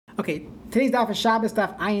Okay, today's daf is Shabbos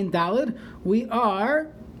daf Ayin Daled. We are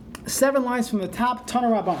 7 lines from the top, Tana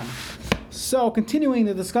Rabbanan. So, continuing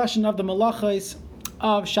the discussion of the malachos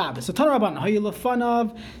of Shabbos. So, Tana Rabbanan, Hayu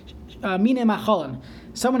lefanav mine machalan.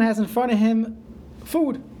 Someone has in front of him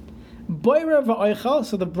food. Boira va'oichal.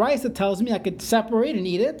 So the brisa tells me I could separate and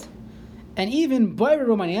eat it, and even boira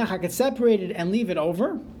romaniach, I could separate it and leave it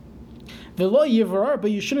over. V'lo yivrar,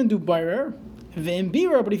 but you shouldn't do boira.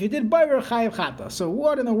 V'embira, but if you did boira chayav chata. So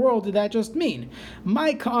what in the world did that just mean?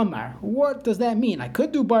 My ka'amar. What does that mean? I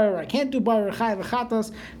could do boira, I can't do boira chayav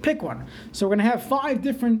chatas. Pick one. So we're going to have 5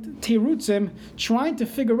 different terutzim trying to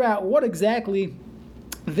figure out what exactly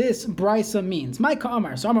this brisa means. My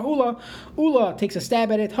ka'amar. So Amar Ula takes a stab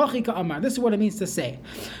at it. Hachi ka'amar. This is what it means to say.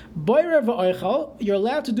 Boirer va'oichal. You're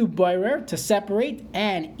allowed to do boirer, to separate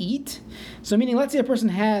and eat. So meaning, let's say a person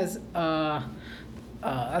has,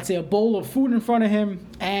 let's say a bowl of food in front of him,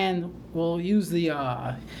 and we'll use the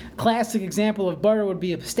classic example of boirer would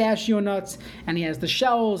be a pistachio nuts, and he has the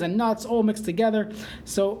shells and nuts all mixed together.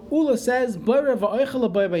 So Ula says, boirer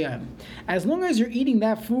va'oichal baybayam. As long as you're eating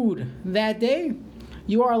that food that day,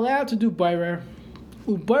 you are allowed to do boirer.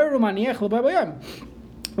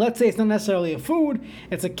 Let's say it's not necessarily a food,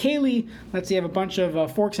 it's a keli. Let's say you have a bunch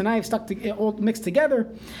of forks and knives all mixed together.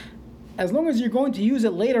 As long as you're going to use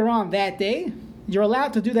it later on that day, you're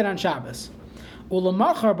allowed to do that on Shabbos.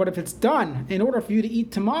 But if it's done in order for you to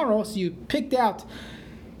eat tomorrow, so you picked out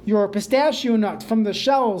your pistachio nuts from the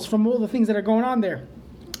shells, from all the things that are going on there,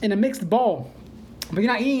 in a mixed bowl, but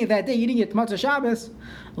you're not eating it that day, eating it Matzah Shabbos,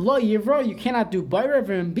 lo yivro, you cannot do bayra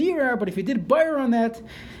and bira. But if you did bayra on that,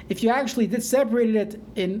 if you actually did separate it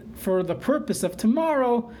in for the purpose of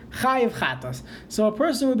tomorrow, chayiv chatas. So a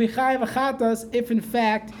person would be chayiv chatas if in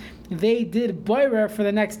fact they did bayra for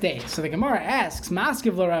the next day. So the Gemara asks,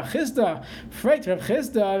 Maskiv l'Rav Chisda, freit Rav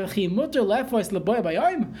Chisda, v'chi muter lefois l'boy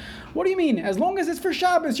bayom. What do you mean? As long as it's for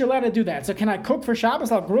Shabbos, you're allowed to do that. So can I cook for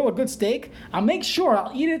Shabbos? I'll grill a good steak. I'll make sure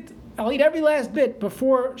I'll eat every last bit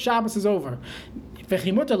before Shabbos is over.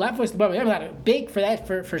 You're allowed to bake for that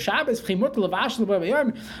for Shabbos. You're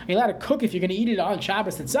allowed to cook if you're going to eat it on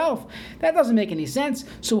Shabbos itself. That doesn't make any sense.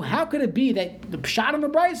 So how could it be that the pshat on the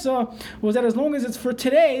brisa was that as long as it's for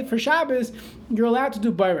today, for Shabbos, you're allowed to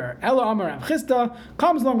do bayrer? Ella Amar Rav Chisda,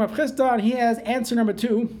 comes along Rav Chisda, and he has answer number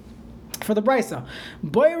 2 for the brisa.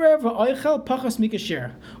 Boirer va'oichel pachas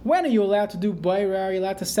mikashir. When are you allowed to do boirer? Are you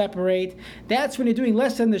allowed to separate? That's when you're doing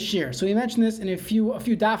less than the shear. So we mentioned this in a few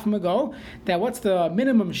dafim ago, that what's the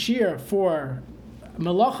minimum shear for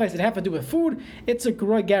malachas that have to do with food? It's a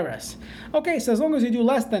grogeres. Okay, so as long as you do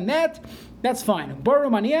less than that, that's fine. Boirer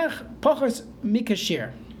maniach pachas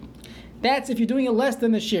mikashir. That's if you're doing it less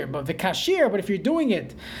than the shear. But the kashir, but if you're doing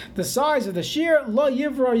it the size of the shear, lo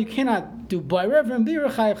yivra, you cannot do boirer and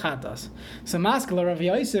bira chayav chatas. So maskala Rav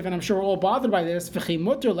Yosef, and I'm sure we're all bothered by this, v'chi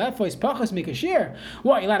muter lefois pachas mikashir.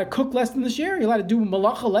 What, you're allowed to cook less than the shear? You're allowed to do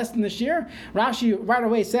malacha less than the shear? Rashi right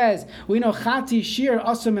away says, we know chati shear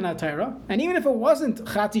asum in atayra. And even if it wasn't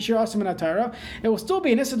chati shear asum in atayra, it will still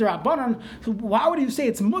be an issa d'Rabbanan. So why would you say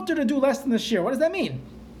it's muter to do less than the shear? What does that mean?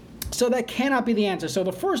 So that cannot be the answer. So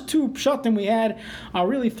the first 2 pshatim we had are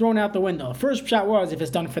really thrown out the window. The first pshat was if it's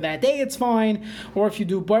done for that day, it's fine, or if you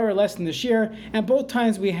do boirer less than the shear. And both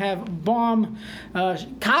times we have bomb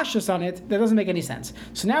kashas on it. That doesn't make any sense.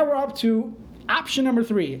 So now we're up to option number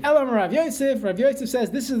 3. Elam Rav Yosef. Rav Yosef says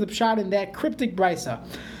this is the pshat in that cryptic brisa.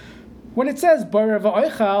 When it says boirer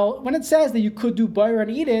va'oichal, when it says that you could do boirer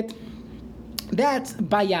and eat it, that's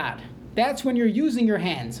bayad. That's when you're using your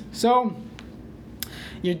hands. So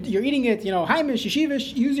you're eating it, haimish,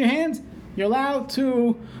 yeshivish, use your hands. You're allowed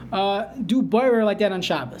to do boirer like that on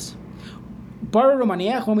Shabbos. Boirer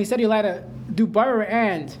romaniach, when we said you're allowed to do boirer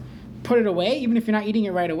and put it away, even if you're not eating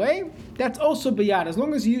it right away, that's also biyad. As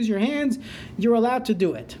long as you use your hands, you're allowed to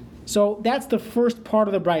do it. So that's the first part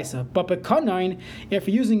of the brisa. But bekanayin, if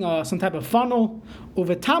you're using some type of funnel,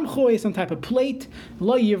 uvetamchoy, some type of plate,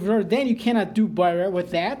 lo yivrer, then you cannot do boirer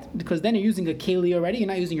with that, because then you're using a keli already, you're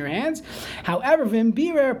not using your hands. However,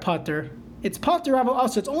 v'imbirer pater, it's pater aval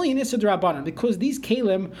also, it's only an issa d'Rabbanan, because these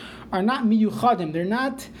kelim are not miyuchadim, they're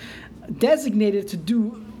not designated to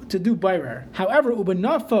do boirer. However,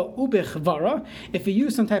 ubenafa ubechvara, if you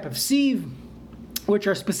use some type of sieve, which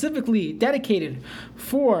are specifically dedicated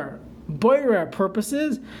for boirer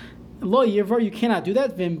purposes, lo yivra, you cannot do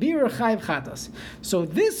that. V'embira chayiv chatas. So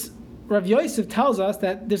this Rav Yosef tells us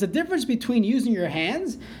that there's a difference between using your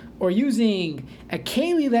hands or using a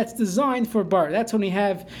keli that's designed for bar. That's when we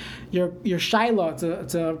have your shaila.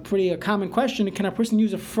 It's a pretty common question. Can a person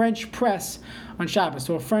use a French press on Shabbos?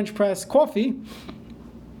 So a French press coffee.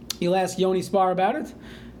 You'll ask Yoni Spar about it.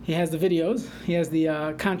 He has the videos. He has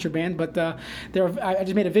the contraband. But I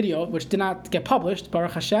just made a video which did not get published,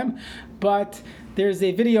 Baruch Hashem. But there's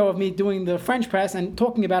a video of me doing the French press and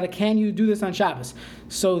talking about it. Can you do this on Shabbos?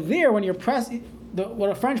 So there, when you're pressing. What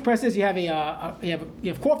a French press is, you have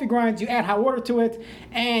coffee grinds, you add hot water to it,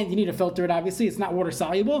 and you need to filter it. Obviously, it's not water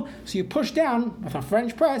soluble, so you push down with a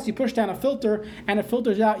French press. You push down a filter, and it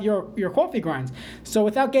filters out your coffee grinds. So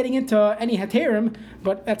without getting into any heterim,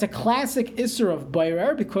 but that's a classic isser of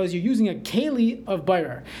bayrer because you're using a keli of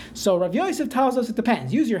bayrer. So Rav Yosef tells us it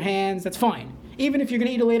depends. Use your hands. That's fine, even if you're going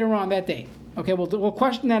to eat it later on that day. Okay, we'll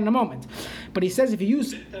question that in a moment. But he says if you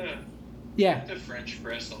use, the French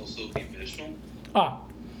press also be bishul.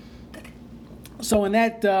 So in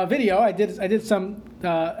that video, I did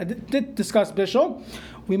discuss bishul.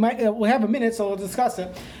 We'll have a minute, so we'll discuss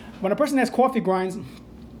it. When a person has coffee grinds,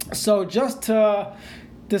 so just to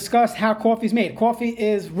discuss how coffee is made. Coffee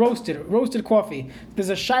is roasted coffee. There's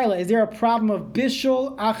a shaila. Is there a problem of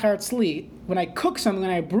bishul achar tzli? When I cook something,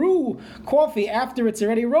 when I brew coffee after it's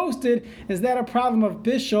already roasted, is that a problem of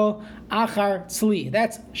bishul achar tzli?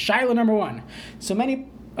 That's shaila number one. So many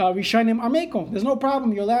Rishonim are mekel. There's no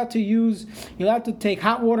problem. You're allowed to take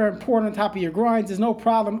hot water and pour it on top of your grinds. There's no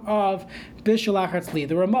problem of bishul achar tzli.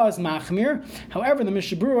 The Ramah is machmir. However, the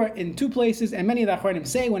Mishnah Berurah in two places, and many of the Achronim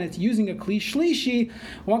say when it's using a kli shlishi,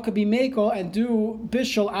 one could be mekel and do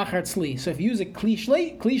bishul achar tzli. So if you use a kli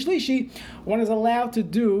shlishi, one is allowed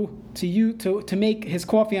to make his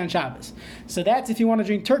coffee on Shabbos. So that's if you want to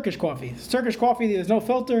drink Turkish coffee. Turkish coffee, there's no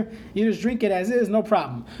filter. You just drink it as is, no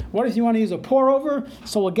problem. What if you want to use a pour over?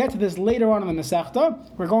 So we'll get to this later on in the Masechta.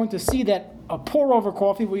 We're going to see that a pour over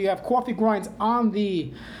coffee, where you have coffee grinds on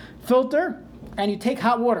the filter, and you take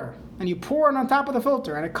hot water and you pour it on top of the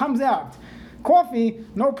filter, and it comes out coffee,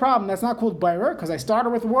 no problem. That's not called bayrer because I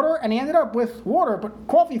started with water and I ended up with water, but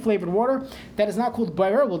coffee flavored water. That is not called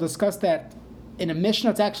bayrer. We'll discuss that in a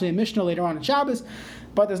Mishnah. It's actually a Mishnah later on in Shabbos,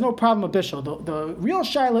 but there's no problem with bishul. The real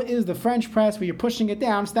shaila is the French press where you're pushing it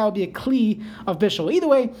down, so that would be a kli of bishul. Either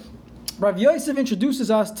way, Rav Yosef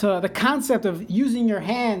introduces us to the concept of using your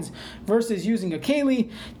hands versus using a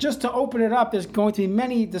keli. Just to open it up, there's going to be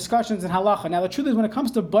many discussions in halacha. Now, the truth is, when it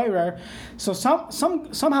comes to bayrer, so some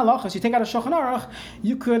halachas, you take out a Shulchan Aruch,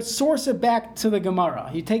 you could source it back to the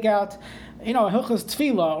Gemara. You take out, Hilchos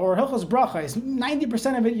Tefillah or Hilchos Brachos,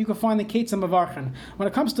 90% of it you can find the Ketzim Mevarchen. When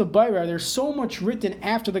it comes to bayrer, there's so much written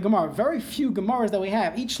after the Gemara. Very few Gemaras that we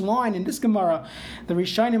have. Each line in this Gemara, the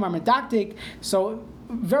Rishonim are medactic, so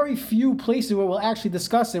very few places where we'll actually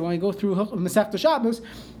discuss it when we go through Masechta Shabbos.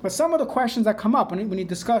 But some of the questions that come up when you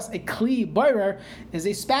discuss a kli bayrer is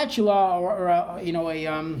a spatula or a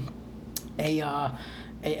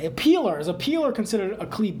peeler. Is a peeler considered a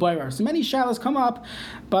kli bayrer? So many shalos come up,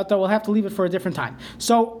 but we'll have to leave it for a different time.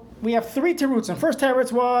 So we have three terutzim. And first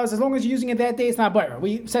teretz was, as long as you're using it that day, it's not bayrer.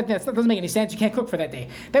 We said that doesn't make any sense. You can't cook for that day.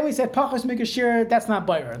 Then we said pachas mikashir, that's not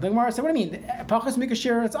bayrer. The Gemara said, what do you mean? Pachas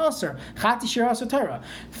mikashir, it's aser. Chati shir aser Torah.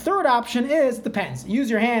 Third option is, it depends. Use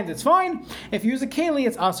your hand, it's fine. If you use a keli,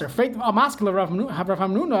 it's aser. Maskela Rav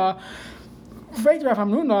Hamnuna,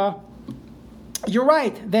 you're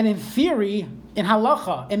right. Then in theory, in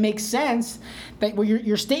halacha, it makes sense that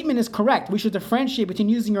your statement is correct. We should differentiate between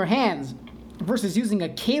using your hands versus using a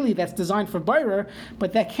keli that's designed for bayrer,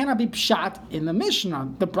 but that cannot be pshat in the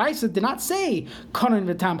Mishnah. The Brisa did not say kanon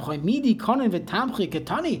v'tamchoy midi kanon v'tamchoy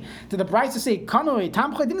ketani. Did the Brisa say kanon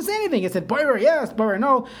v'tamchoy? It didn't say anything. It said bayrer yes, bayrer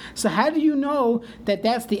no. So how do you know that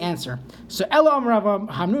that's the answer? So Elam Rav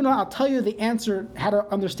Hamnuna, I'll tell you the answer, how to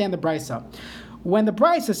understand the Brisa. When the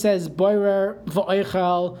Brisa says bayrer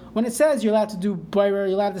v'oichel, when it says you're allowed to do bayrer,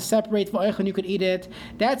 you're allowed to separate v'oichel and you could eat it,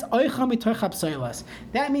 that's oichel mitoich hapsailas.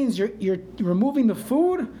 That means you're removing the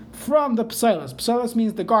food from the psailas. Psailas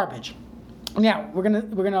means the garbage. Now we're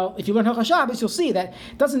gonna if you learn Hilchos Shabbos, you'll see that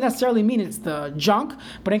it doesn't necessarily mean it's the junk,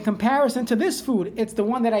 but in comparison to this food, it's the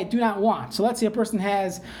one that I do not want. So let's say a person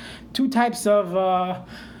has two types of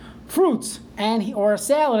fruits or a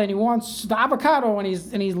salad, and he wants the avocado, and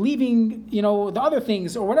he's leaving the other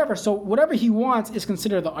things or whatever. So whatever he wants is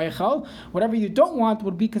considered the oichel. Whatever you don't want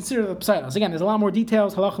would be considered the psailos. Again, there's a lot more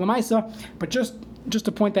details halacha l'maisa, but just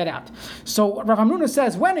to point that out. So Rav Hamnuna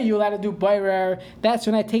says, when are you allowed to do bayrer? That's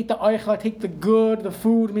when I take the oichel, I take the good, the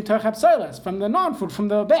food mitoch hapsailos, from the non-food, from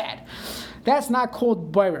the bad. That's not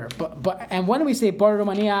called bayrer. And when we say bayrer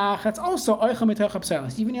maniach, that's also oichel mitoch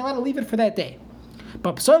hapsailos. Even you're allowed to leave it for that day.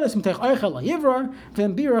 But psailos mitech oichel yivrar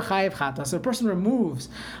v'en bira chayiv chata. So a person removes,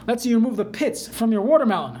 let's say you remove the pits from your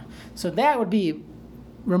watermelon. So that would be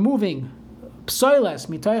removing psailos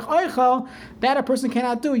mitech oichel. That a person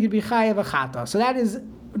cannot do. You'd be chayiv chata. So that is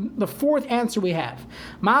the fourth answer we have.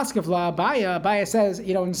 Maskav la Abaya. Abaya says,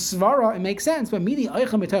 in Svara it makes sense, but midi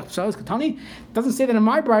oichel mitach psalos katani doesn't say that in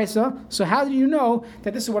my brisa. So how do you know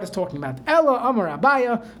that this is what it's talking about? Ella Amar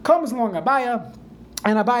Abaya comes along Abaya.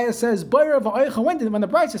 And Abaya says, when the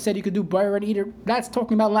Brisa said you could do Bayer and eat it, that's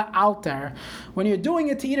talking about la'altar. When you're doing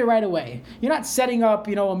it to eat it right away. You're not setting up,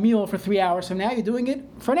 a meal for 3 hours from now. You're doing it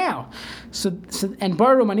for now. So and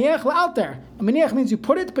Bayer maniach la'altar. Maniach means you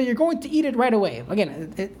put it, but you're going to eat it right away.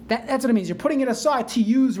 Again, that's what it means. You're putting it aside to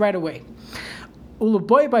use right away.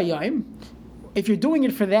 Uluboy bayayim. If you're doing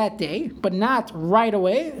it for that day, but not right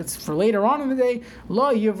away, it's for later on in the day,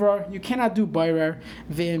 lo yivra, you cannot do bayrer.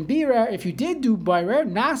 V'imbirer, if you did do bayrer,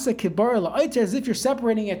 nasa kibar la'oitzer, as if you're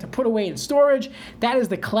separating it to put away in storage. That is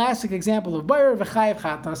the classic example of bayrer, v'chayev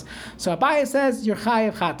chatas. So Abaya says, you're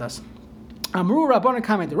chayev chatas. Amru Rabbana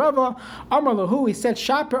commented Rava, Amar Lahu, he said,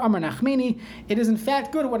 Shaper Amar Nachmeni. It is in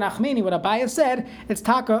fact good what Abaya said, it's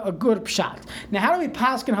taka a good pshat. Now how do we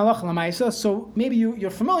paskin halacha l'maisa? So maybe you're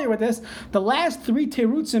familiar with this. The last three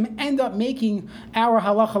terutzim end up making our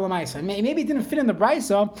halacha l'maisa. Maybe it didn't fit in the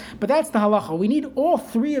brisa, but that's the halacha. We need all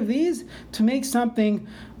three of these to make something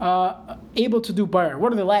able to do bar.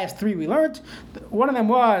 What are the last three we learned? One of them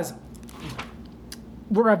was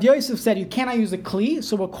where Rav Yosef said you cannot use a kli,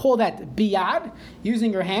 so we'll call that biyad,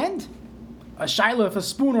 using your hand. A shiloh, if a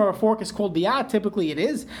spoon or a fork is called biyad, typically it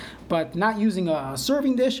is, but not using a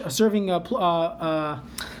serving dish, a serving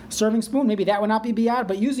spoon, maybe that would not be biyad,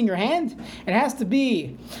 but using your hand, it has to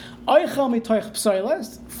be oichel mitoich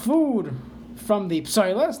psoilas, food from the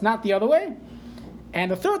psoilas, not the other way. And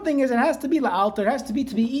the third thing is it has to be la'alter, it has to be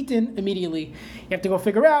eaten immediately. You have to go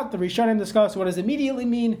figure out, the Rishonim discuss what does immediately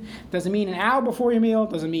mean. Does it mean an hour before your meal?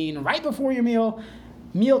 Does it mean right before your meal?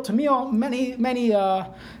 Meal to meal, many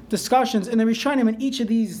discussions in the Rishonim in each of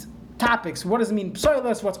these topics. What does it mean?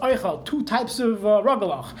 Psoilas, what's oichel? Two types of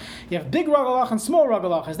ragalach. You have big ragalach and small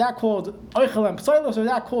ragalach. Is that called oichel and psoilas, or is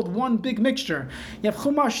that called one big mixture? You have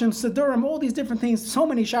chumashim, sedurim, all these different things. So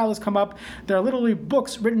many shilas come up. There are literally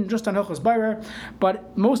books written just on Hilchos Bayer,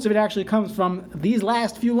 but most of it actually comes from these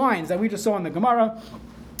last few lines that we just saw in the Gemara.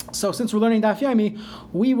 So since we're learning Daf Yomi,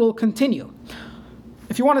 we will continue.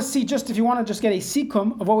 If you want to just get a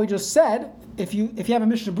sikum of what we just said, if you have a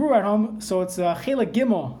Mishnah Berurah at home, so it's Chela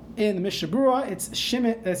Gimel in the Mishnah Berurah, it's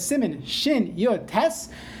Simin Shin Yod Tes.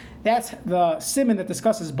 That's the siman that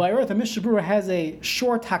discusses Bayer. The Mishnah Berurah has a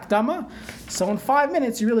short hakdama, so in 5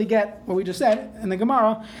 minutes you really get what we just said in the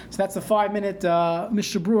Gemara. So that's a 5-minute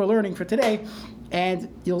Mishnah Berurah learning for today,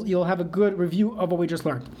 and you'll have a good review of what we just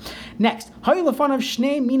learned. Next,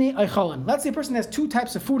 let's say a person has two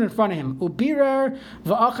types of food in front of him: ubirer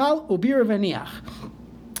va'achal, ubirer v'niach.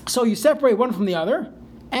 So you separate one from the other,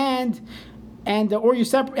 or you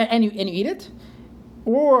separate and you eat it,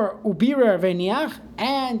 or ubirer v'niach,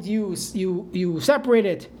 and you separate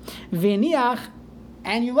it v'niach,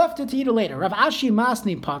 and you left it to eat it later. Rav Ashi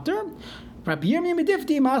masni pater, Rav Yirmiyah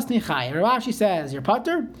medifti masni chayev. Rav Ashi says you're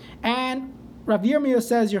pater, and Rav Yirmiyah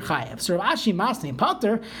says you're chayev. So Rav Ashi masni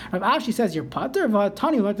pater, Rav Ashi says you're pater.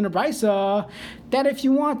 V'atani learned in a brisa that if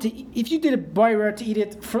you did a boirer to eat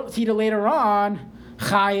it later on,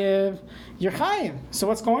 chayev, you're chayev. So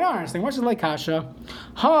what's going on? It's like, what's it like kasha?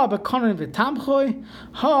 Ha b'konon v'tamchoy,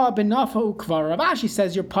 ha b'nafa ukvar. Rav Ashi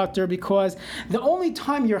says you're pater because the only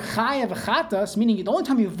time you're chayev chatas, meaning the only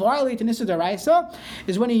time you violate the Nisa D'Oraisa,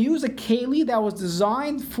 is when you use a keli that was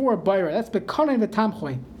designed for a boirer. That's b'konon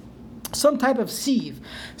v'tamchoy, some type of sieve.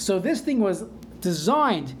 So this thing was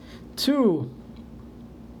designed to.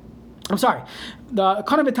 I'm sorry. The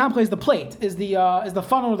konon v'tamchoy is the plate, is the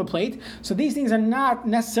funnel of the plate. So these things are not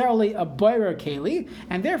necessarily a boirer keli,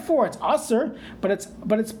 and therefore it's aser, but it's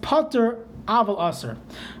pater aval aser.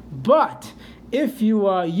 But if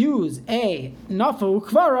you use a nafa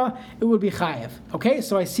ukvara, it would be chayev. Okay,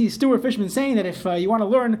 so I see Stuart Fishman saying that if you want to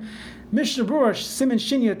learn Mishnah Berurah Siman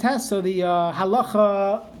Shin Yod Tes, so the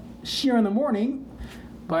halacha shir in the morning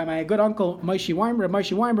by my good uncle Moshe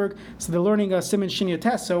Weinberg. So they're learning Siman Shin Yod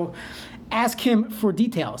Tes. So ask him for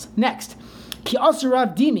details. Next, Ki Asur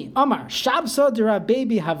Rav Dimi Amar Shabsa de Rav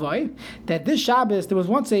Baby Havoy. That this Shabbos, there was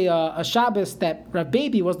once a Shabbos that Rav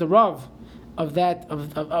Baby was the Rav of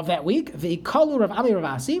that week. Ve'ikalu Rav Ami Rav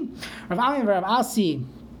Asi. Rav Ami Rav Asi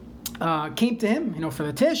came to him, for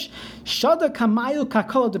the tish. Shada Kamayu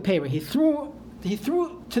Kakala de Peira. He threw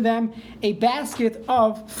to them a basket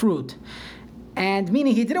of fruit. And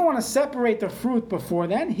meaning he didn't want to separate the fruit before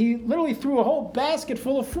then. He literally threw a whole basket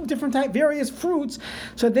full of fruit, various fruits,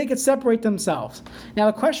 so that they could separate themselves. Now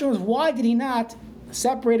the question was, why did he not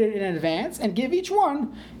separate it in advance and give each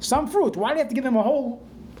one some fruit? Why did he have to give them a whole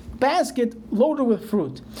basket loaded with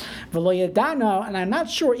fruit. And I'm not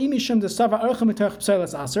sure,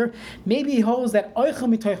 maybe he holds that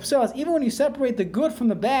even when you separate the good from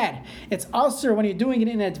the bad, it's aser when you're doing it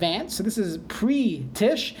in advance. So this is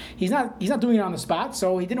pre-tish. He's not doing it on the spot,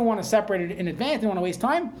 so he didn't want to separate it in advance, didn't want to waste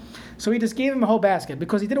time. So he just gave him a whole basket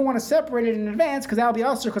because he didn't want to separate it in advance because that would be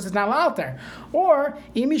aser because it's not allowed there. Or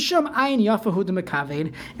it's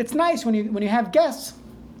nice when you have guests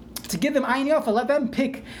to give them ayin yafa, let them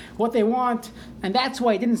pick what they want, and that's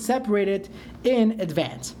why he didn't separate it in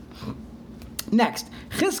advance. Next,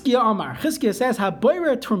 Chizkiah Amar. Chizkiah says,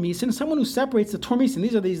 "Haboyer tormisin," someone who separates the tormisin.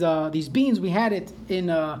 These are these beans. We had it in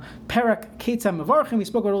Perak Ketzah Mevarchim. We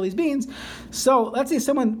spoke about all these beans. So let's say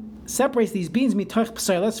someone separates these beans mitoch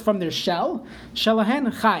psoilas from their shell. Shalahen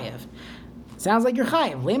chayev. Sounds like you're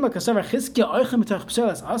chayiv. Lema kasavar Chizkiah oichem mitoch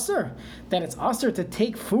psoilas aser. That it's aser to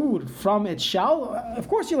take food from its shell. Of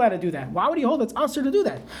course you're allowed to do that. Why would he hold it's aser to do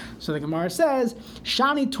that? So the Gemara says,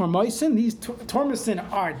 Shani tormoisin. These tormoisin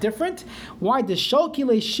are different. Why? The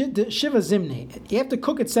shalkile shiva zimne. You have to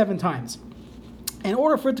cook it 7 times. In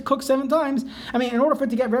order for it to cook 7 times, in order for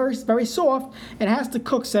it to get very, very soft, it has to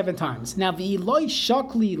cook 7 times. Now, the Eloi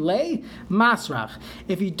Shakli Le Masrach.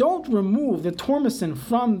 If you don't remove the tormoisin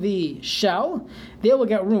from the shell, they will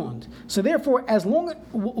get ruined. So therefore,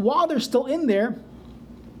 while they're still in there,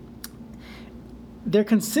 they're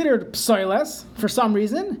considered psoiles for some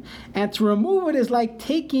reason, and to remove it is like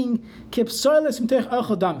taking kipsoiles mtech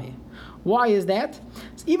dami. Why is that?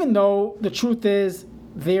 Even though the truth is,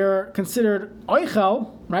 they're considered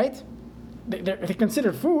oichel, right? They're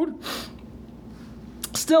considered food.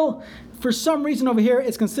 Still, for some reason over here,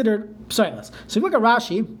 it's considered psoilas. So if you look at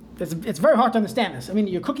Rashi, it's very hard to understand this.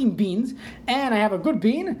 You're cooking beans, and I have a good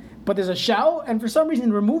bean, but there's a shell, and for some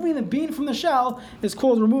reason, removing the bean from the shell is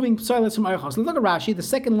called removing psoilas from oichel. So look at Rashi, the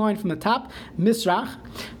second line from the top, Misrach,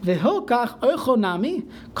 v'hilkach oichel nami,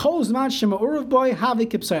 kol zman shema'uruv boy havi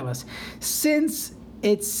kipsoilas. Since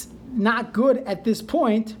it's not good at this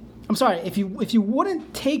point. I'm sorry, if you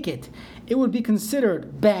wouldn't take it, it would be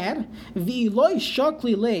considered bad. If you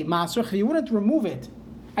wouldn't remove it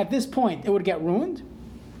at this point, it would get ruined.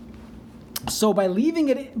 So by leaving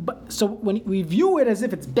it, so when we view it as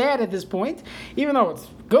if it's bad at this point, even though it's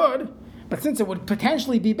good, but since it would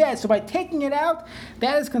potentially be bad, so by taking it out,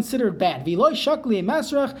 that is considered bad.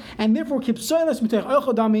 And therefore, it's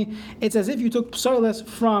as if you took psoilas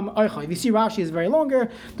from oichel. If you see Rashi is very longer,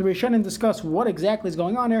 the Rishonim discuss what exactly is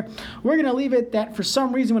going on here. We're going to leave it that for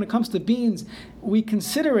some reason when it comes to beans, we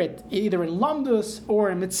consider it either in lamdus or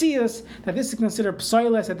in mitzias, that this is considered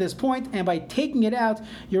psoilas at this point, and by taking it out,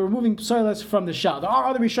 you're removing psoilas from the shell. There are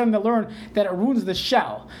other Rishonim that learn that it ruins the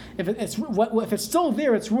shell. If it's still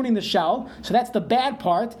there, it's ruining the shell, so that's the bad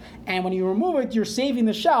part, and when you remove it, you're saving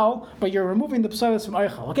the shell, but you're removing the psoilas from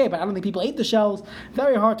oichel. Okay, but I don't think people ate the shells.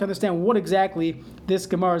 Very hard to understand what exactly this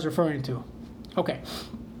Gemara is referring to. Okay.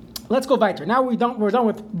 Let's go weiter. Now we're done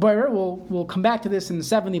with boirer. We'll come back to this in the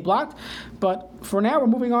 70 block. But for now, we're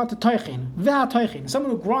moving on to toichin. Toichin.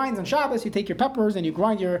 Someone who grinds on Shabbos, you take your peppers and you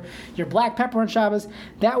grind your black pepper on Shabbos.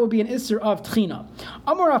 That would be an isser of tchina.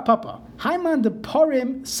 Amar Rav Papa. Haiman de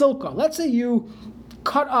parim silka. Let's say you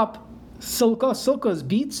cut up silka. Silka is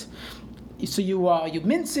beets. So you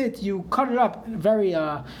mince it. You cut it up very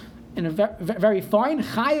very fine.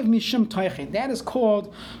 Chayev mishum toichin. That is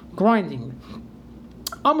called grinding.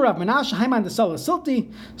 Amrav Menashe Haiman Desala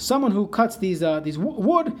Silti, someone who cuts these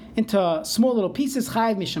wood into small little pieces.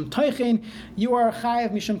 Chayev Mishum Toichin. You are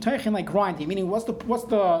Chayev Mishum Toichin, like grinding. Meaning, what's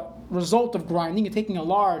the result of grinding? You're taking a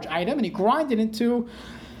large item and you grind it into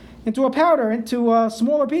a powder, into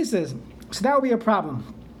smaller pieces. So that would be a problem.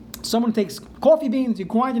 Someone takes coffee beans, you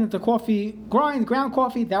grind it into ground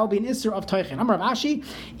coffee. That would be an isser of Toichin. Amrav Ashi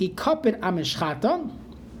Ikapid Amishchata.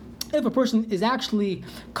 If a person is actually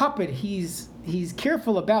kapid, he's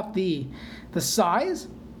careful about the size.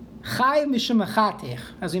 Chayev mishum mechatech.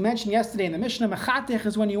 As we mentioned yesterday in the Mishnah, mechatech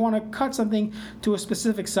is when you want to cut something to a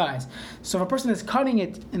specific size. So if a person is cutting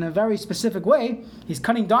it in a very specific way, he's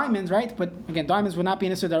cutting diamonds, right? But again, diamonds would not be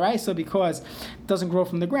an isser daraisa because it doesn't grow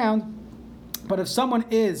from the ground. But if someone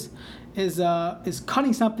is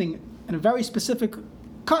cutting something in a very specific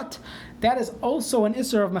cut, that is also an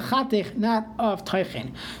isser of mechatech, not of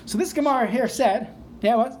toichin. So this Gemara here said,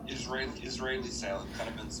 yeah, what? Israeli salad, cut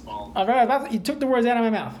them in small. You took the words out of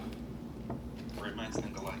my mouth. Great minds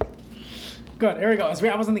think alike. Good, here we go. I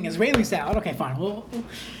wasn't thinking Israeli salad. Okay, fine. Well,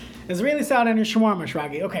 Israeli salad and your shawarma,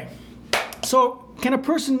 Shragi. Okay. So, can a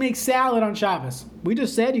person make salad on Shabbos? We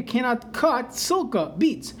just said you cannot cut silka,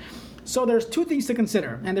 beets. So there's two things to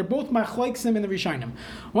consider, and they're both machloksim in the Rishonim.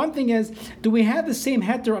 One thing is, do we have the same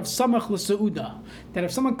heter of samach l'seuda? That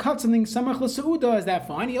if someone cuts something samach l'seuda, is that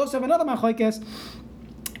fine? You also have another machlokes.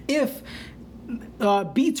 If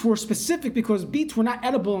beets were specific because beets were not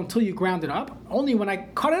edible until you ground it up. Only when I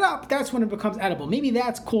cut it up, that's when it becomes edible. Maybe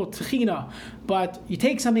that's called tchina. But you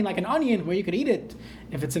take something like an onion where you could eat it.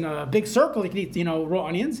 If it's in a big circle, you can eat, raw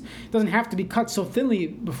onions. It doesn't have to be cut so thinly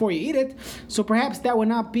before you eat it. So perhaps that would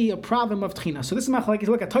not be a problem of tchina. So this is machlokes.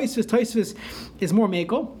 Look at Tosfos. Tosfos is more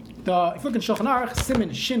mekel. If you look at Shulchan Aruch,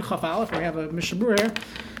 Siman Shin Chaf Aleph, we have a Mishnah Berurah here.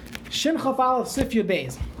 Shin Chaf Aleph Sif Yud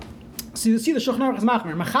Beis. So you see the Shulchan Aruch is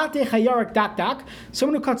machmer. Machate chayarik dak dak.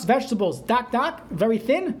 Someone who cuts vegetables dak dak, very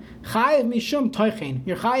thin. Chayev mishum toichen.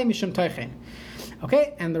 You're chayev mishum toichen.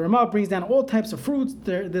 Okay, and the Ramah brings down all types of fruits.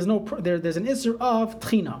 There's an isser of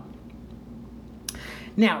tchina.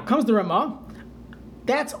 Now comes the Ramah.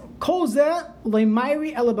 That's koza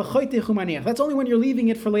leimayri ela b'choyte chumaniach. That's only when you're leaving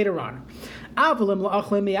it for later on. Avalim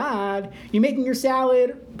la'achle miad. You're making your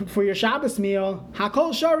salad for your Shabbos meal.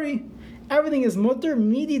 Hakol shari. Everything is mutter.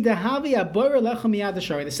 Midi dehavi aboyer lechem miyad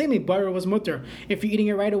shari. The same way boyer was mutter. If you're eating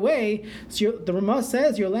it right away, so the Ramah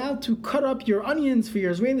says you're allowed to cut up your onions for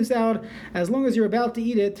your Israeli salad as long as you're about to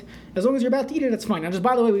eat it. As long as you're about to eat it, it's fine. Now, just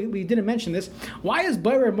by the way, we didn't mention this. Why is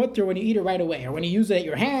boyer mutter when you eat it right away, or when you use it at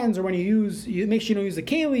your hands, or when you make sure you don't use the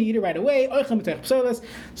keli, you eat it right away? So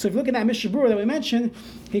if you look at that Mishnah Berurah that we mentioned,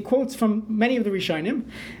 he quotes from many of the Rishonim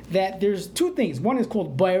that there's two things. One is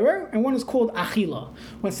called boyer, and one is called achila.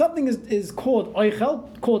 When something is called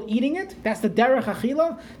oichel, called eating it, that's the derech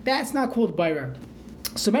achila. That's not called boyer.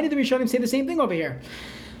 So many of the Rishonim say the same thing over here.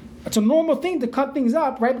 It's a normal thing to cut things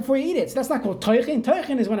up right before you eat it. So that's not called toichin.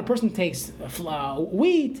 Toichin is when a person takes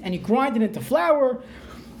wheat and you grind it into flour.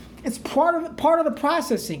 It's part of the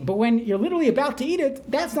processing. But when you're literally about to eat it,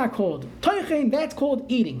 that's not called toichin. That's called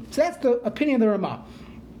eating. So that's the opinion of the Ramah.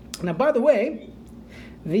 Now, by the way,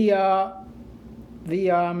 the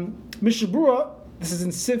Mishnah Berurah, this is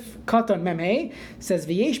in Sif Katan Memei, says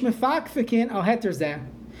v'yesh mefakfikin al heter zeh.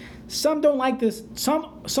 Some don't like this.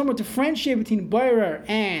 Some would differentiate between boyer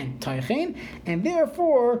and toichin, and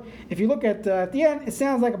therefore, if you look at the end, it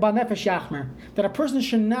sounds like a bal nefesh yachmer, that a person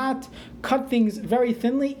should not cut things very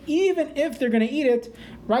thinly, even if they're going to eat it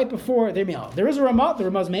right before their meal. There is a Ramah, the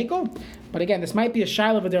Ramah's mekel, but again, this might be a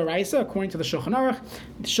shayla v'deraisa according to the Shulchan Aruch.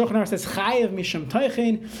 The Shulchan Aruch says chayev mishum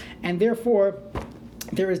toichin, and therefore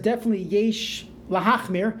there is definitely yesh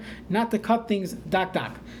lahachmir, not to cut things dak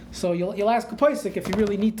dak. So you'll ask a posek if you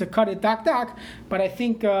really need to cut it dak dak, but I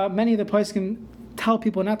think many of the posek can tell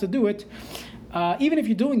people not to do it. Even if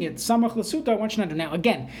you're doing it, samach l'suta, I want you not to. Now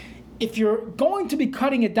again, if you're going to be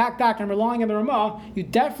cutting it dak dak and relying on the Ramah, you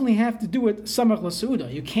definitely have to do it samach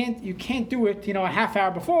l'suda. You can't do it a half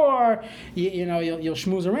hour before. You'll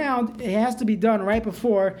schmooze around. It has to be done right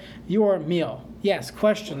before your meal. Yes,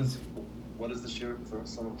 questions. What is the shir for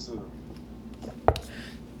samach l'suda?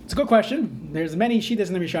 It's a good question. There's many shittas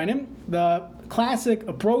in the Rishonim. The classic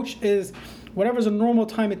approach is whatever's a normal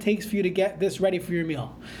time it takes for you to get this ready for your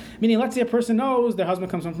meal. Meaning, let's say a person knows their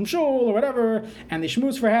husband comes home from shul or whatever, and they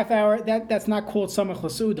schmooze for a half hour. That's not called samach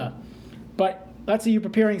l'suda. But let's say you're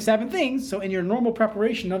preparing 7 things, so in your normal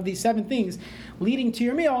preparation of these 7 things leading to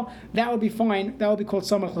your meal, that would be fine. That would be called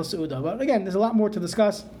samach l'suda. But again, there's a lot more to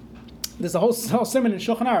discuss. There's a whole siman in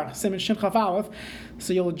Shulchan Aruch, siman Shin Chaf Aleph.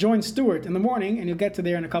 So you'll join Stuart in the morning, and you'll get to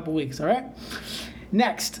there in a couple weeks. All right.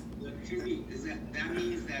 Next. That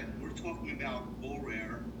means that we're talking about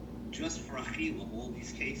borer just for achila, all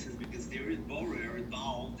these cases, because there is borer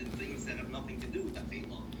involved in things that have nothing to do with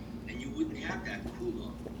achila, and you wouldn't have that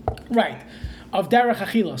kula. Right. Of derech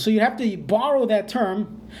achila. So you have to borrow that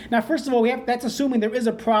term. Now, first of all, that's assuming there is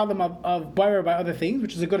a problem of borer by other things,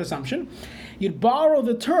 which is a good assumption. You'd borrow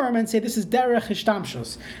the term and say this is derech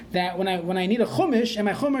hishtamshus. That when I need a chumash and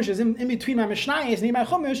my chumash is in between my mishnayos and need my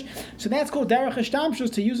chumash, so that's called derech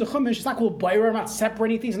hishtamshus. To use a chumash, it's not called boyer. I'm not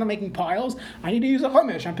separating things. I'm not making piles. I need to use a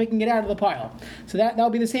chumash. I'm picking it out of the pile. So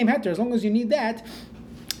that'll be the same heter as long as you need that.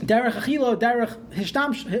 Derech achilo, derech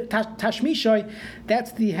tashmishoy,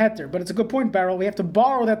 that's the heter. But it's a good point, Beryl. We have to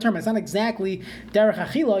borrow that term. It's not exactly derech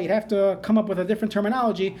achilo. You'd have to come up with a different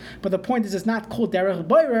terminology. But the point is, it's not called derech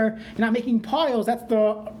boyer. You're not making piles. That's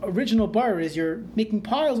the original boyer. Is you're making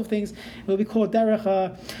piles of things. It will be called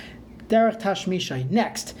derech tashmishoy.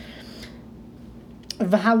 Next,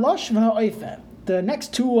 v'halosh v'ha'oife. The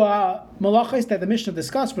next 2 malachos that the Mishnah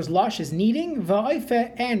discussed was losh is kneading,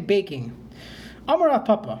 v'ha'oife, and baking. Amar Rav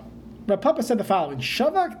Papa. Rav Papa said the following: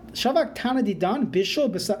 Shavak Tana Didan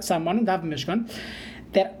Bishul B'Samanim Dav Mishkan.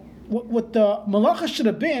 That what the malacha should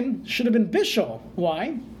have been Bishul.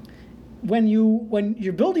 Why? when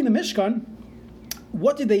you're building the Mishkan,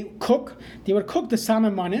 what did they cook? They would cook the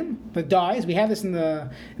samamanim, the dyes. We have this in the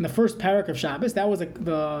first parak of Shabbos. That was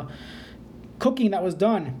the cooking that was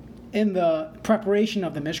done in the preparation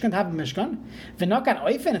of the Mishkan, to have a Mishkan. V'nakat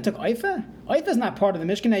oifa, and it took oifa. Oifa is not part of the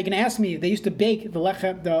Mishkan. Now you can ask me, they used to bake the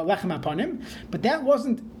lechem apanim, but that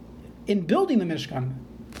wasn't in building the Mishkan.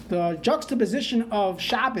 The juxtaposition of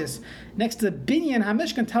Shabbos next to Binyan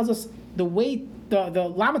HaMishkan tells us the way the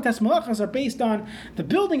Lamates Malachas are based on the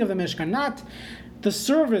building of the Mishkan, not the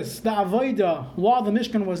service, the avodah, while the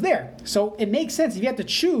Mishkan was there. So it makes sense if you have to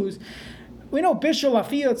choose. We know Bishul,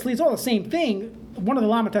 Afiyah, Tzli, it's all the same thing, one of the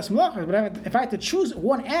Lamates Malachas, but if I had to choose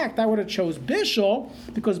one act, I would have chose Bishul,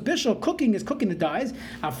 because Bishul, cooking, is cooking the dyes.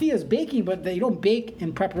 Afiyah is baking, but you don't bake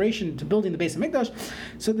in preparation to building the base of Mikdash.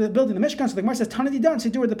 So they're building the Mishkan, so the Gemara says, Tanadi done,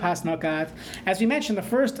 Sidur the Pasnakat. As we mentioned, the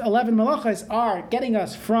first 11 Malachas are getting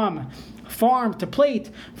us from farm to plate,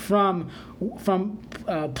 from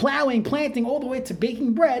plowing, planting, all the way to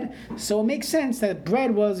baking bread. So it makes sense that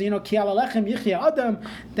bread was, ki ala lechem yichya adam,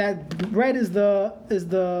 that bread is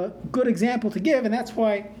the good example to give, and that's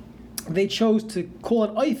why they chose to call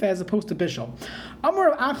it oifa as opposed to bishul.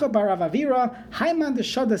 Amar Acha bar Rav Avira, Haiman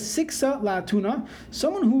deshada siksa laatuna,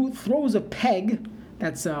 someone who throws a peg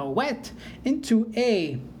that's wet into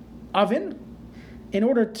a oven in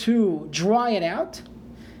order to dry it out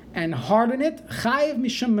and harden it, chayiv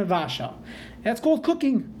mishum mevasha. That's called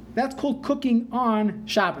cooking. That's called cooking on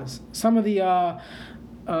Shabbos. Some of the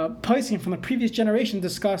poskim from the previous generation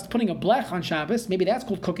discussed putting a blech on Shabbos. Maybe that's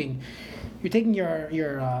called cooking. You're taking your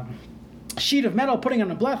sheet of metal, putting it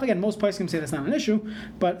on a blech. Again, most poskim say that's not an issue,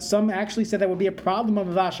 but some actually said that would be a problem of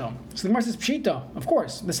mevasha. So the Gemara says pshita, of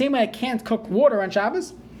course. The same way I can't cook water on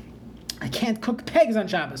Shabbos, I can't cook pegs on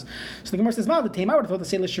Shabbos. So the Gemara says, "Mal the I would have thought to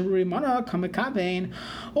say l'shiruri mana kamekavein."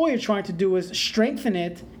 All you're trying to do is strengthen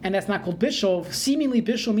it, and that's not called bishul. Seemingly,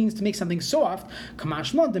 bishul means to make something soft.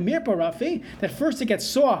 Kamashmon demir parafi. That first it gets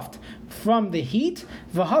soft from the heat.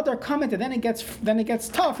 V'hadar kamet, and then it gets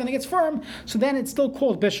tough, and it gets firm. So then it's still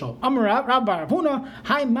called bishul. Amar Rabba Ravuna,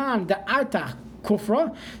 Haiman da artach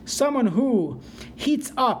kufra. Someone who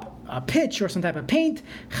heats up a pitch or some type of paint,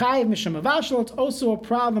 chayiv mishum avashal. It's also a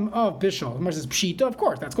problem of bishul. The says pshita, of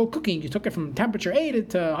course, that's called cooking. You took it from temperature 8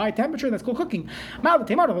 to high temperature, that's called cooking.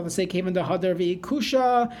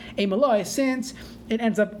 Since it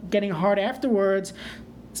ends up getting hard afterwards,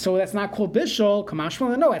 so that's not called bishul.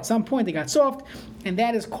 Kamashma, no, at some point they got soft, and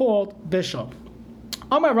that is called bishul.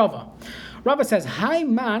 Amar Rava. Rava says, "Hi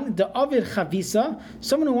man, the avir chavisa,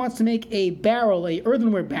 someone who wants to make a barrel, a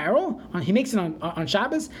earthenware barrel, he makes it on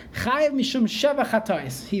Shabbos. Chayev mishum sheva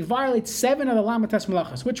chatais. He violates 7 of the lamates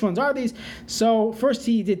malachas. Which ones are these? So first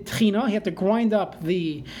he did tchina. He had to grind up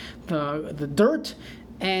the dirt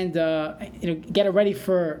and get it ready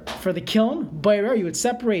for the kiln. Boirer, you would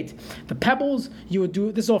separate the pebbles. You would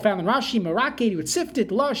do this is all found in Rashi. Marakeh, you would sift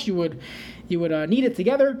it. Lush, you would knead it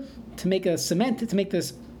together to make a cement to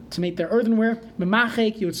make their earthenware.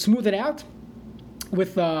 Memachek, you would smooth it out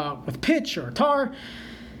with pitch or tar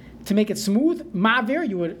to make it smooth. Mavir,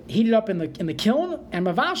 you would heat it up in the kiln, and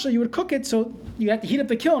mavasha, you would cook it. So you have to heat up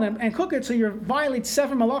the kiln and cook it. So you violate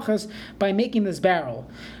 7 malachas by making this barrel.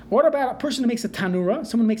 What about a person who makes a tanura?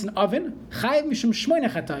 Someone makes an oven. Chayiv mishum shmoina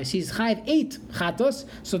chatos. He's chayiv 8 chatos.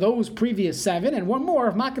 So those previous 7 and one more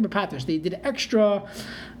of makeh b'patish. They did extra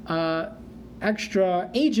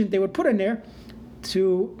agent they would put in there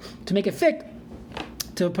to make it thick,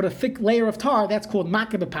 to put a thick layer of tar. That's called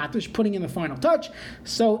makeh b'patish, putting in the final touch.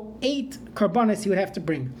 So 8 karbanis he would have to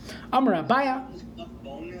bring. Amar Abaya.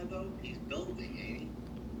 He's building, ain't he?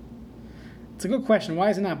 It's a good question. Why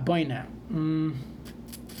is it not boina?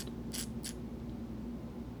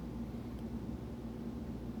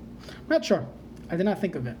 Not sure. I did not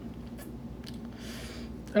think of it.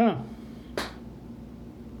 I don't know.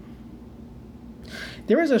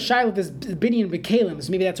 There is a shaila, this binyan b'kalim,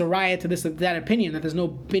 so maybe that's a riot to that opinion, that there's no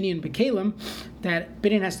binyan b'kalim, that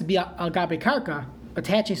binyan has to be al gabe karka,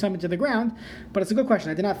 attaching something to the ground, but it's a good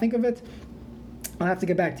question. I did not think of it. I'll have to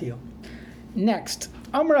get back to you. Next,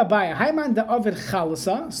 Amar Abaya, Haiman da Ovid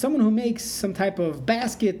Chalasa, someone who makes some type of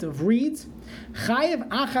basket of reeds, Chayev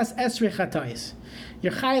Achas Esri Chatais.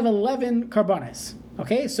 You're Chayev 11 karbanes.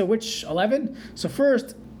 Okay, so which 11? So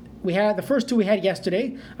first, we had the first 2 we had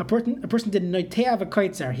yesterday. A person did noiteav a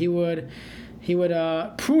kaitzer. He would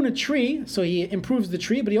prune a tree, so he improves the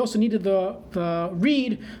tree, but he also needed the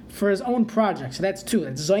reed for his own project. So that's 2.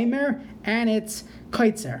 That's zoimer and it's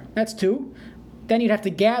kaitzer. That's 2. Then you'd have to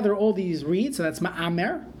gather all these reeds, so that's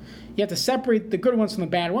ma'amer. You have to separate the good ones from the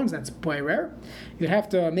bad ones, that's boirer. You'd have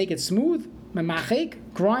to make it smooth, memachek,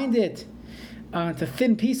 grind it into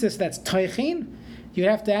thin pieces. That's toichin. You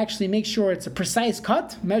have to actually make sure it's a precise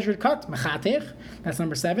cut, measured cut, mechatech. That's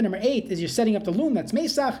number 7. Number 8 is you're setting up the loom. That's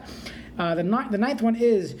mesach. The ninth one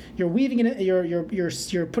is you're weaving it.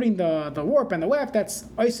 You're putting the warp and the weft. That's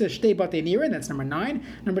oisa shtei batei nirin. That's number 9.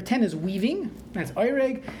 Number 10 is weaving. That's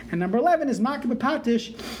oireg. And number 11 is makib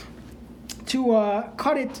patish, to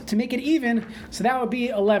cut it to make it even. So that would be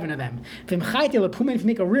 11 of them. If you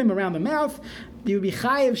make a rim around the mouth, you would be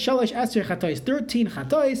chayiv shalosh esrei chatois, 13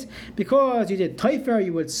 chatois, because you did taifer,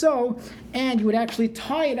 you would sew, and you would actually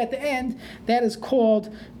tie it at the end. That is called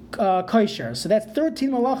kosher. So that's 13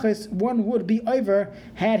 malachos. One would be over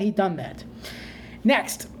had he done that.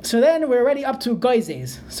 Next, so then we're already up to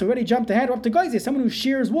goizes. So we already jumped ahead. We're up to goizes. Someone who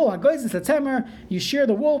shears wool. Goizes a temer. You shear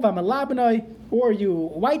the wool, v'amalabanoi, or you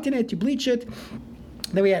whiten it, you bleach it.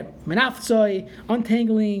 Then we had menaftzoi,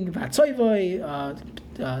 untangling, vatzoivoi,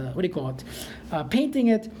 what do you call it? Painting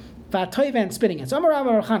it, vatoive, and spinning it. So Amar Rabbi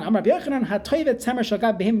Yochanan, Amar Rabbi Yochanan, hatoive temer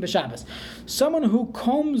shagab behim b'Shabbos. Someone who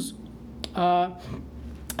combs,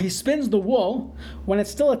 he spins the wool when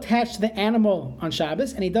it's still attached to the animal on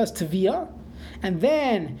Shabbos, and he does teviyah, and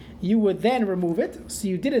then you would then remove it. So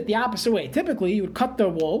you did it the opposite way. Typically, you would cut the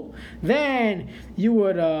wool, then you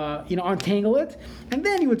would untangle it, and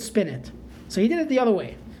then you would spin it. So he did it the other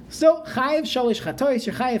way. So chayiv shalish chatois,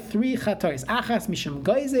 you chayiv 3 chatois. Achas mishum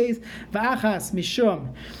goizes, va'achas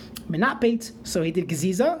mishum menapet. So he did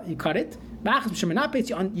geziza, you cut it. Va'achas mishum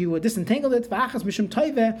menapet, you disentangled it. Va'achas mishum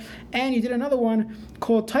toive, and you did another one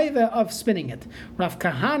called toive of spinning it. Rav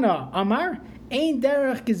Kahana Amar, ein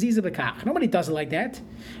derech geziza bekach. Nobody does it like that.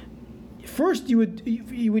 First, you would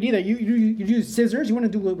either you use scissors. You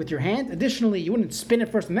wouldn't do it with your hand. Additionally, you wouldn't spin it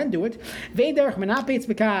first and then do it. Ve'en derech menapetz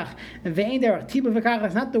bekach, ve'en derech tiba bekach.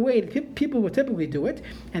 That's not the way people would typically do it,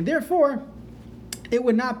 and therefore, it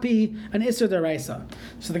would not be an Isser Daraisa.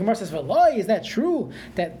 So the Gemara says, "V'loi, is that true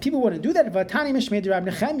that people wouldn't do that?" V'atani mishmei Rab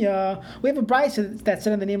Nechemya. We have a brayso that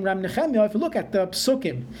said in the name Rab Nechemya. If you look at the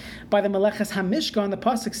psukim by the Meleches Hamishkan, the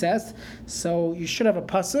pasuk says. So you should have a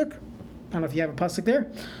pasuk. I don't know if you have a pasuk there.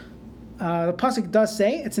 The pasuk does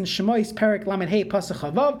say, it's in Shemois Perek Lamed Hey pasuk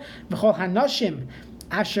Chavav, v'chol hanashim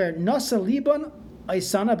asher nasa libon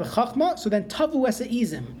Isana b'chachma. So then tavu es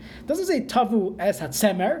izim. Doesn't say tavu es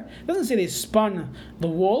hatzemer. Doesn't say they spun the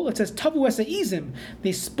wool. It says tavu es izim.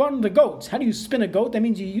 They spun the goats. How do you spin a goat? That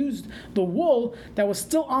means you used the wool that was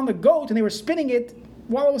still on the goat and they were spinning it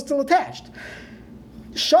while it was still attached.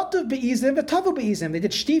 Shatav be'izim v'tavu be'izim. They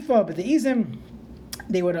did shtifa, but the izim,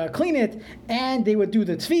 they would clean it, and they would do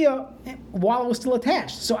the tefiyah while it was still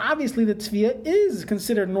attached. So obviously the tefiyah is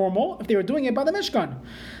considered normal if they were doing it by the Mishkan.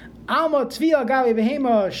 Alma tefiyah gavi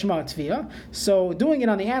behema shma tefiyah. So doing it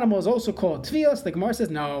on the animal is also called tefiyah. So the Gemara says,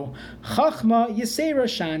 no. Chachma yisera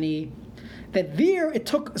shani. That there it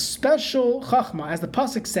took a special chachma, as the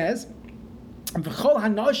pasuk says, or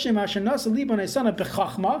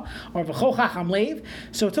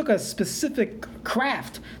so it took a specific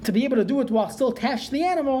craft to be able to do it while still attached to the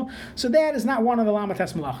animal. So that is not one of the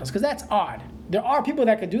lamatas malachas, because that's odd. There are people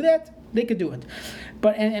that could do that. They could do it.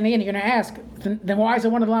 But and again, you're going to ask, then why is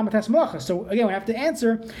it one of the lamatas malachas? So again, we have to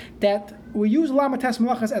answer that we use lamatas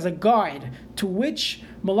malachas as a guide to which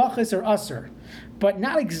malachas are usher, but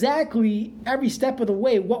not exactly every step of the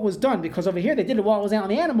way what was done, because over here they did it while it was out on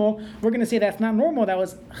the animal. We're going to say that's not normal. That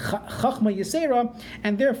was chachma yisera,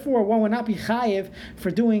 and therefore one would not be chayiv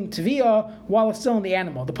for doing teviyah while it's still in the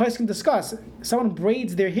animal. The place can discuss, someone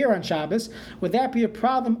braids their hair on Shabbos, would that be a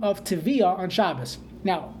problem of teviyah on Shabbos?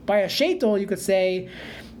 Now, by a sheitel, you could say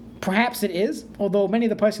perhaps it is, although many of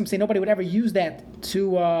the poskim say nobody would ever use that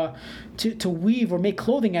to weave or make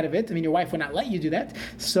clothing out of it. I mean, your wife would not let you do that,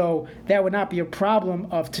 so that would not be a problem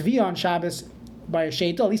of teviyah on Shabbos by a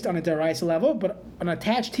sheitel, at least on a deraisa level. But on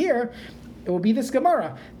attached here, it will be this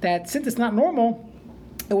Gemara that since it's not normal,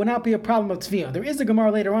 it would not be a problem of teviyah. There is a Gemara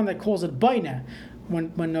later on that calls it baina.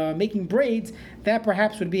 When making braids, that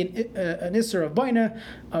perhaps would be an isser of baina,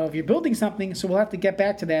 of you're building something, so we'll have to get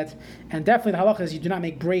back to that. And definitely the halacha is you do not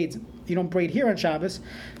make braids. You don't braid here on Shabbos.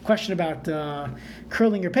 Question about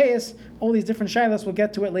curling your payas, all these different shilas, we'll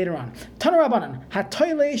get to it later on. Tana Rabbanan,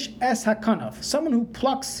 hatoilesh es hakanaf, someone who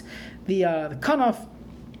plucks the kanaf,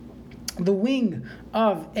 the wing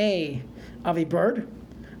of a bird,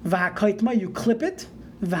 v'hakaitma, you clip it,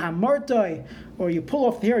 v'hamartai, or you pull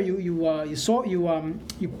off the hair,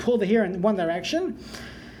 you pull the hair in one direction.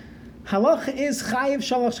 Halach is chayiv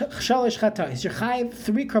shalosh chatais. You're chayiv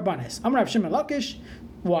 3 karbanis. Amar Rav Shimon Lakish.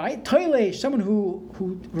 Why? Toilesh, someone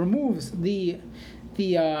who removes he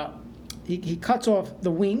cuts off the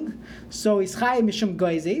wing, so he's chayiv mishum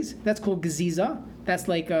goizes. That's called geziza. That's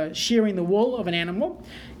like shearing the wool of an animal.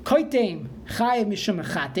 Koitem chayev mishum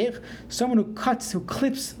mechatech, someone who clips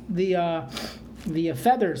the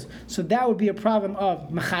feathers, so that would be a problem of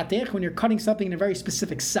mechatech when you're cutting something in a very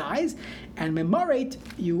specific size. And memoret,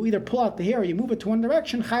 you either pull out the hair or you move it to one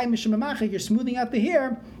direction. Chayev mishum memachek, you're smoothing out the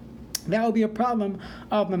hair. That would be a problem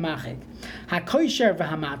of memachek. Hakoisher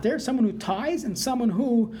v'hamater, someone who ties and someone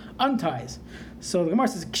who unties. So the Gemara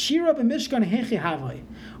says, Kshira b'mishkan hechi havai.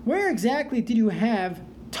 Where exactly did you have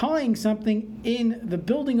tying something in the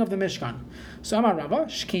building of the Mishkan? So Amar Rava,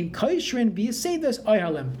 Shkein Kaishrin b'yasedas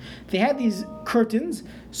oyhalim. They had these curtains,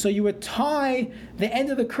 so you would tie the end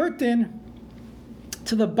of the curtain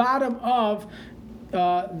to the bottom of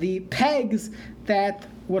the pegs that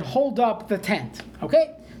would hold up the tent.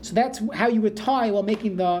 Okay? So that's how you would tie while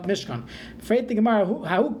making the Mishkan. Freit the Gemara,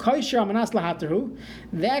 how kaisher amanas lahaterhu,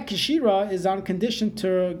 that kishira is on condition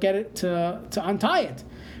to get it to untie it.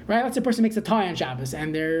 Right? Let's say a person makes a tie on Shabbos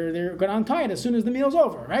and they're going to untie it as soon as the meal's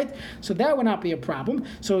over, right? So that would not be a problem.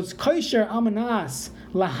 So it's kaisher amanas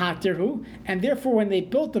lahaterhu, and therefore when they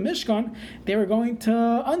built the Mishkan, they were going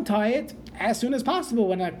to untie it as soon as possible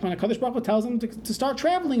when a Kadosh Baruch Hu tells them to start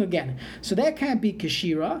traveling again. So that can't be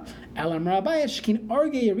kashira. Elam Rabayesh kin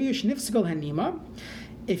arge yerish nifsgal hanima.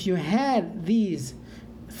 If you had these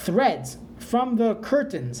threads from the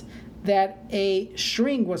curtains that a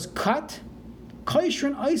string was cut,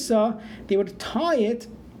 kaishrin isa, they would tie it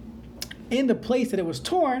in the place that it was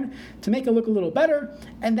torn to make it look a little better,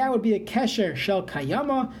 and that would be a kesher shel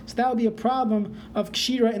kayama, so that would be a problem of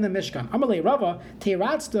kshira in the Mishkan. Amalei Rava,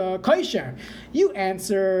 teiratsta kaisher. You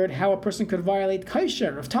answered how a person could violate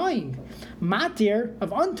kaisher, of tying. Matir,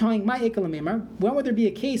 of untying, my ekalamimar. When would there be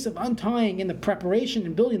a case of untying in the preparation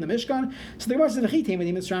and building the Mishkan? So the Gemara says, if you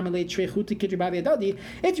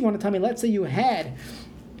want to tell me, let's say you had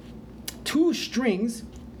two strings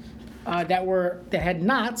that had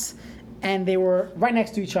knots, and they were right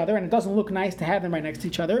next to each other, and it doesn't look nice to have them right next to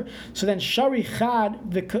each other. So then shari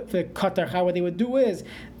chad the katar chad, what they would do is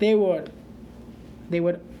they would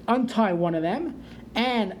untie one of them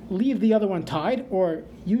and leave the other one tied, or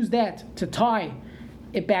use that to tie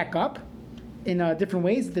it back up in different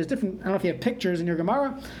ways. There's different. I don't know if you have pictures in your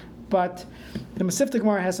Gemara, but the Masifta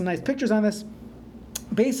Gemara has some nice pictures on this.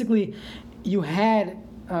 Basically, you had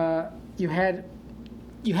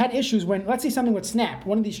issues when, let's say, something would snap.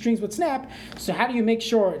 One of these strings would snap. So how do you make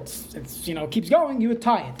sure it's keeps going? You would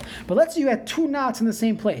tie it. But let's say you had two knots in the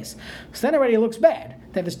same place. So then already it looks bad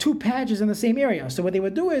that there's two patches in the same area. So what they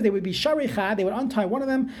would do is they would be shari chad. They would untie one of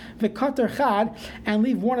them, v'kater chad, and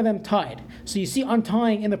leave one of them tied. So you see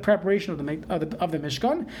untying in the preparation of the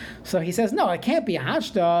Mishkan. So he says, no, it can't be a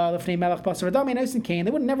hashda l'fnei melech basar adam and Cain.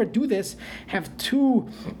 They would never do this. Have two.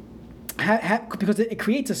 Because it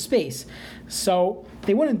creates a space, so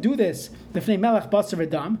they wouldn't do this. Lifnei melech basar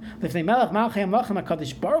v'dam, lifnei melech malchei amlachim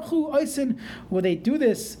hakadosh baruch hu oisin. Would they do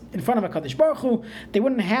this in front of hakadosh baruch hu? They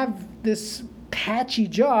wouldn't have this patchy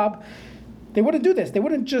job. They wouldn't do this. They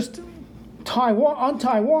wouldn't just untie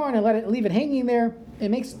one and leave it hanging there.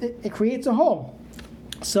 It creates a hole.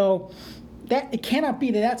 So that it cannot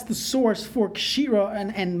be that's the source for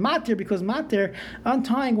kshira and matir, because matir,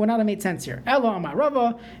 untying, would not have made sense here. Ela amar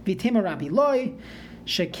Rava v'tema Rabbi Loi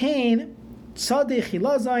shekain tzadei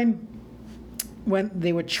chilazain. When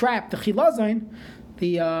they would trap the chilazain,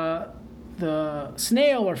 the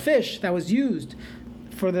snail or fish that was used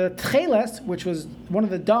for the tcheles, which was one of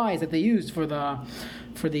the dyes that they used for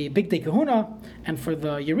the big day kahuna and for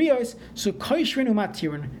the yerios, so koishrin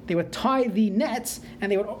umatirin, they would tie the nets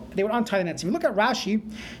and they would untie the nets. If you look at Rashi,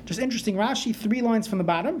 just interesting, Rashi 3 lines from the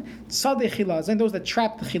bottom, tzadei chilazain, those that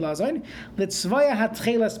trap the chilazain, litzvaya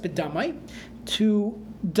hatcheles bedamai, to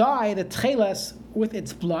dye the tcheles with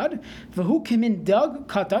its blood, v'hu kimin dug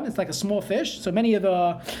katan, it's like a small fish. So many of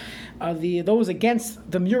those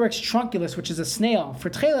against the Murex trunculus, which is a snail. For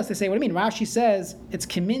tcheles, they say, what do you mean? Rashi says it's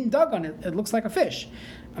kimin dug on it. It looks like a fish.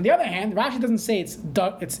 On the other hand, Rashi doesn't say it's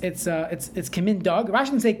dug. It's kimin dug. Rashi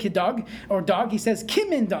doesn't say kidug or dog. He says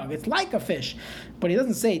kimin dug. It's like a fish, but he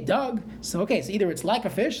doesn't say dug. So so either it's like a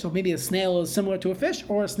fish, so maybe a snail is similar to a fish,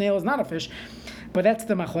 or a snail is not a fish. But that's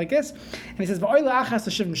the machlekes. And he says v'oila achas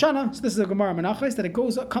l'shivim shana. So this is a Gemara Menachos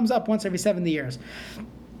that comes up once every 70 years.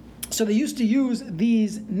 So they used to use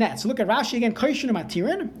these nets. So look at Rashi again, Kaishin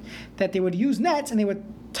Matirin, that they would use nets and they would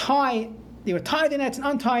tie the nets and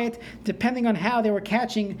untie it depending on how they were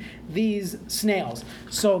catching these snails.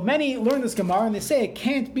 So many learn this Gemara and they say it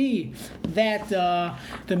can't be that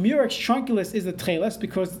the Murex trunculus is the tcheles,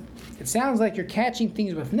 because it sounds like you're catching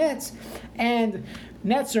things with nets, and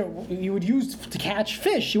nets you would use to catch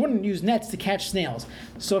fish. You wouldn't use nets to catch snails.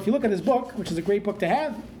 So if you look at this book, which is a great book to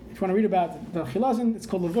have, if you want to read about the chilazon, it's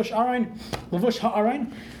called Levush Arain, Levush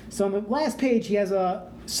Ha'arain. So on the last page, he has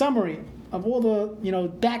a summary of all the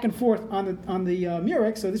back and forth on the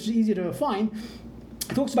murex. So this is easy to find.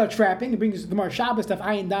 He talks about trapping. He brings the Gemara Shabbos stuff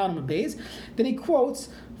Ayin down on the base. Then he quotes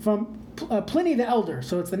from Pliny the Elder.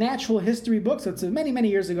 So it's the natural history book. So it's many, many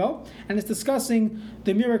years ago. And it's discussing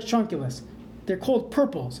the Murex trunculus. They're called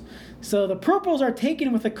purples. So the purples are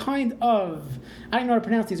taken with a kind of, I don't know how to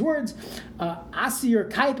pronounce these words, asir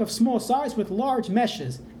type of small size with large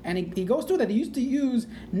meshes. And he goes through that. He used to use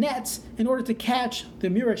nets in order to catch the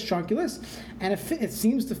Murex trunculus. And it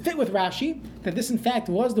seems to fit with Rashi that this in fact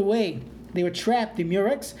was the way they would trap the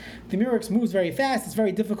murex. The murex moves very fast. It's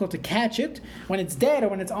very difficult to catch it. When it's dead or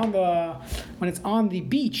when it's on the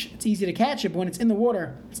beach, it's easy to catch it. But when it's in the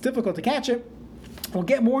water, it's difficult to catch it. We'll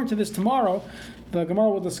get more into this tomorrow. The Gemara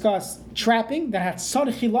will discuss trapping. That has sod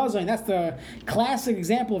chilazon. That's the classic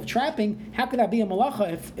example of trapping. How could that be a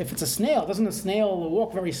malacha if it's a snail? Doesn't a snail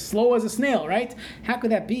walk very slow as a snail, right? How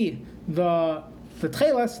could that be the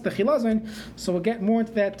tchelas, the chilazon? So we'll get more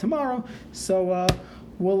into that tomorrow. So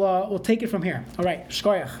we'll take it from here. All right,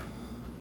 shkoyach.